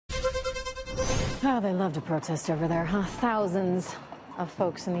Oh, they love to protest over there, huh? Thousands of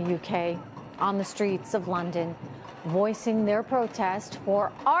folks in the UK on the streets of London voicing their protest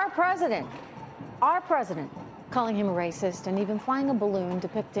for our president, calling him a racist and even flying a balloon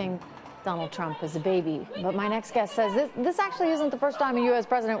depicting Donald Trump as a baby. But my next guest says this actually isn't the first time a U.S.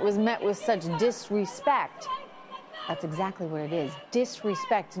 president was met with such disrespect. That's exactly what it is,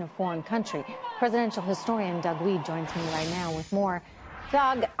 disrespect in a foreign country. Presidential historian Doug Wead joins me right now with more.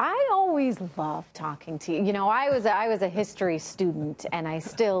 Doug, I always love talking to you. You know, I was a history student, and I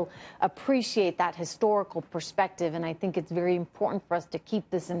still appreciate that historical perspective, and I think it's very important for us to keep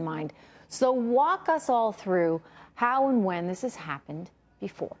this in mind. So walk us all through how and when this has happened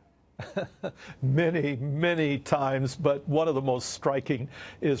before. Many, many times, but one of the most striking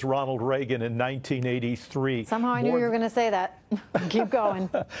is Ronald Reagan in 1983. Somehow I knew you were going to say that. Keep going.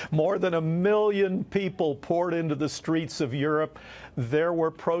 More than 1 million people poured into the streets of Europe. There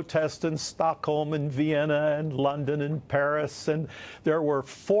were protests in Stockholm and Vienna and London and Paris, and there were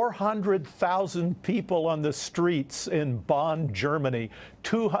 400,000 people on the streets in Bonn, Germany,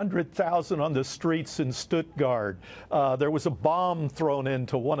 200,000 on the streets in Stuttgart. There was a bomb thrown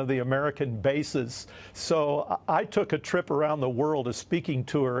into one of the American bases. So I took a trip around the world, a speaking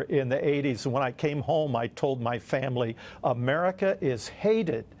tour in the 80s, and when I came home, I told my family, America is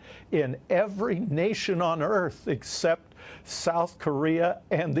hated in every nation on earth except South Korea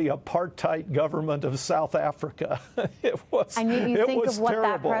and the apartheid government of South Africa. It was terrible. And you think of what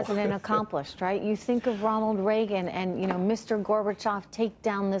that president accomplished, right? You think of Ronald Reagan and, you know, Mr. Gorbachev take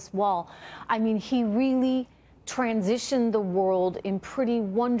down this wall. I mean, he really transitioned the world in pretty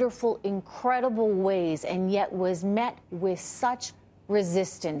wonderful, incredible ways, and yet was met with such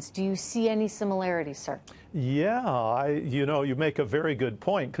resistance. Do you see any similarities, sir? Yeah, you know, you make a very good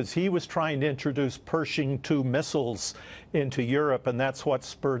point, because he was trying to introduce Pershing II missiles into Europe, and that's what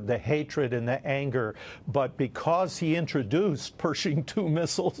spurred the hatred and the anger. But because he introduced Pershing II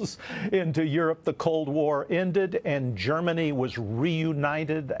missiles into Europe, the Cold War ended, and Germany was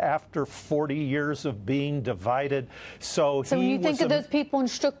reunited after 40 years of being divided. So when you think of those people in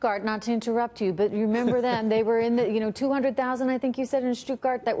Stuttgart, not to interrupt you, but remember them, they were in the, you know, 200,000, I think you said, in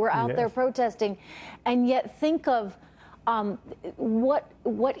Stuttgart that were out there protesting. And yet think of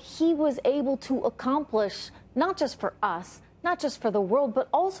what he was able to accomplish, not just for us, not just for the world, but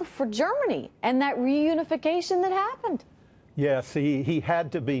also for Germany and that reunification that happened. Yes, he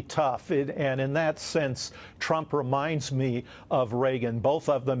had to be tough, and in that sense, Trump reminds me of Reagan. Both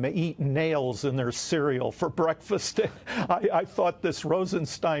of them eat nails in their cereal for breakfast. I thought this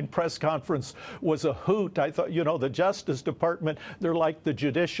Rosenstein press conference was a hoot. I thought, you know, the Justice Department, they're like the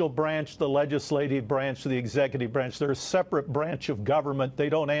judicial branch, the legislative branch, the executive branch. They're a separate branch of government. They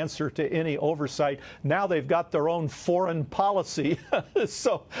don't answer to any oversight. Now they've got their own foreign policy.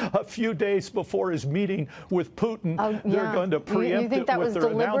 So a few days before his meeting with Putin, they're going to preempt it with their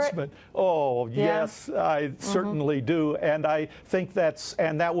announcement. Oh, yes, I certainly do. And I think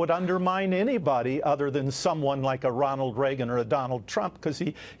that would undermine anybody other than someone like a Ronald Reagan or a Donald Trump, because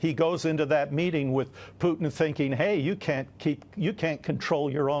he goes into that meeting with Putin thinking, hey, you can't control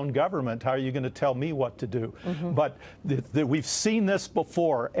your own government. How are you going to tell me what to do? But we've seen this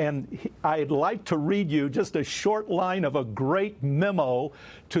before, and I'd like to read you just a short line of a great memo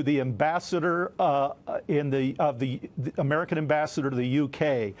to the ambassador the American ambassador to the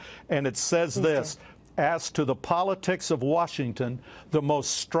UK, and it says this: as to the politics of Washington, the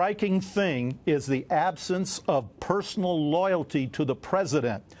most striking thing is the absence of personal loyalty to the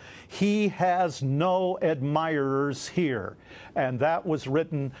president. He has no admirers here. And that was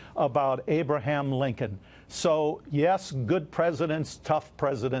written about Abraham Lincoln. So, yes, good presidents, tough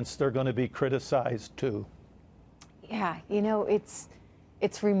presidents, they're going to be criticized too. Yeah, you know, it's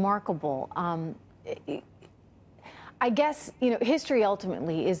remarkable. I guess, you know, history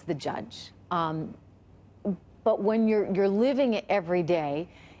ultimately is the judge. But when you're living it every day,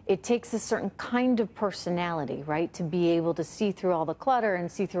 it takes a certain kind of personality, right, to be able to see through all the clutter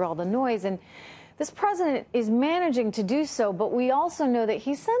and see through all the noise. And this president is managing to do so, but we also know that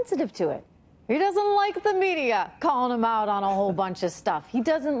he's sensitive to it. He doesn't like the media calling him out on a whole bunch of stuff. He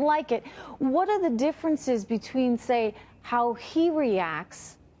doesn't like it. What are the differences between, say, how he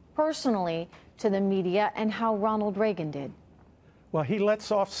reacts personally to the media and how Ronald Reagan did? Well, he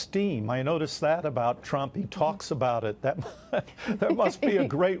lets off steam. I noticed that about Trump. He talks about it. That must be a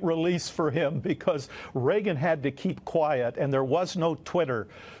great release for him, because Reagan had to keep quiet and there was no Twitter.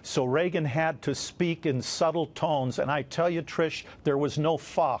 So Reagan had to speak in subtle tones. And I tell you, Trish, there was no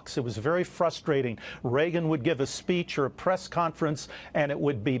Fox. It was very frustrating. Reagan would give a speech or a press conference and it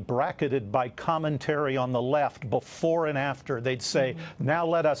would be bracketed by commentary on the left before and after. They'd say, now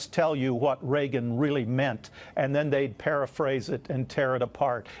let us tell you what Reagan really meant. And then they'd paraphrase it and tear it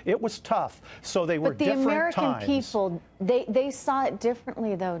apart. It was tough. So they were different times. But the American people, they saw it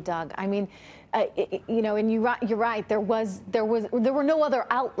differently, though, Doug. I mean, you know, and you're right. There were no other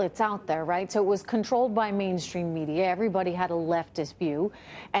outlets out there, right? So it was controlled by mainstream media. Everybody had a leftist view,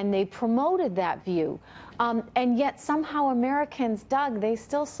 and they promoted that view. And yet somehow Americans, Doug, they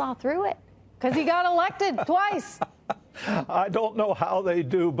still saw through it because he got elected twice. I don't know how they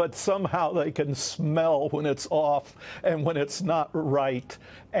do, but somehow they can smell when it's off and when it's not right.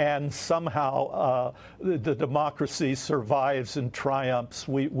 And somehow the democracy survives and triumphs.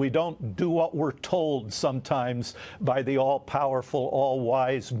 We don't do what we're told sometimes by the all-powerful,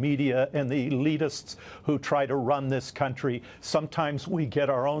 all-wise media and the elitists who try to run this country. Sometimes we get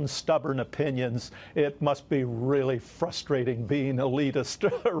our own stubborn opinions. It must be really frustrating being elitist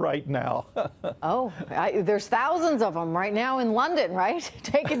right now. Oh, there's thousands of them right now in London, right?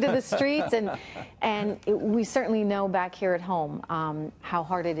 Taken to the streets. And we certainly know back here at home how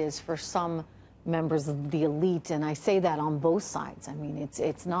hard it is for some members of the elite. And I say that on both sides. I mean,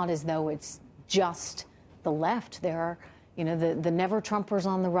 it's not as though it's just the left. There are, you know, the never-Trumpers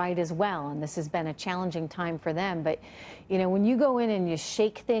on the right as well. And this has been a challenging time for them. But, you know, when you go in and you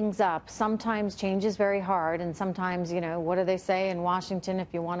shake things up, sometimes change is very hard. And sometimes, you know, what do they say in Washington? If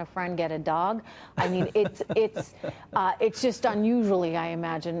you want a friend, get a dog. I mean, it's just unusually, I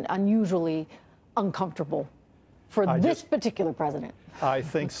imagine, unusually uncomfortable for this particular president. I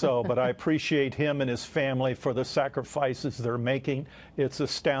think so, but I appreciate him and his family for the sacrifices they're making. It's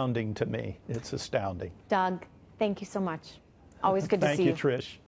astounding to me. It's astounding. Doug, thank you so much. Always good to see you. Thank you, Trish.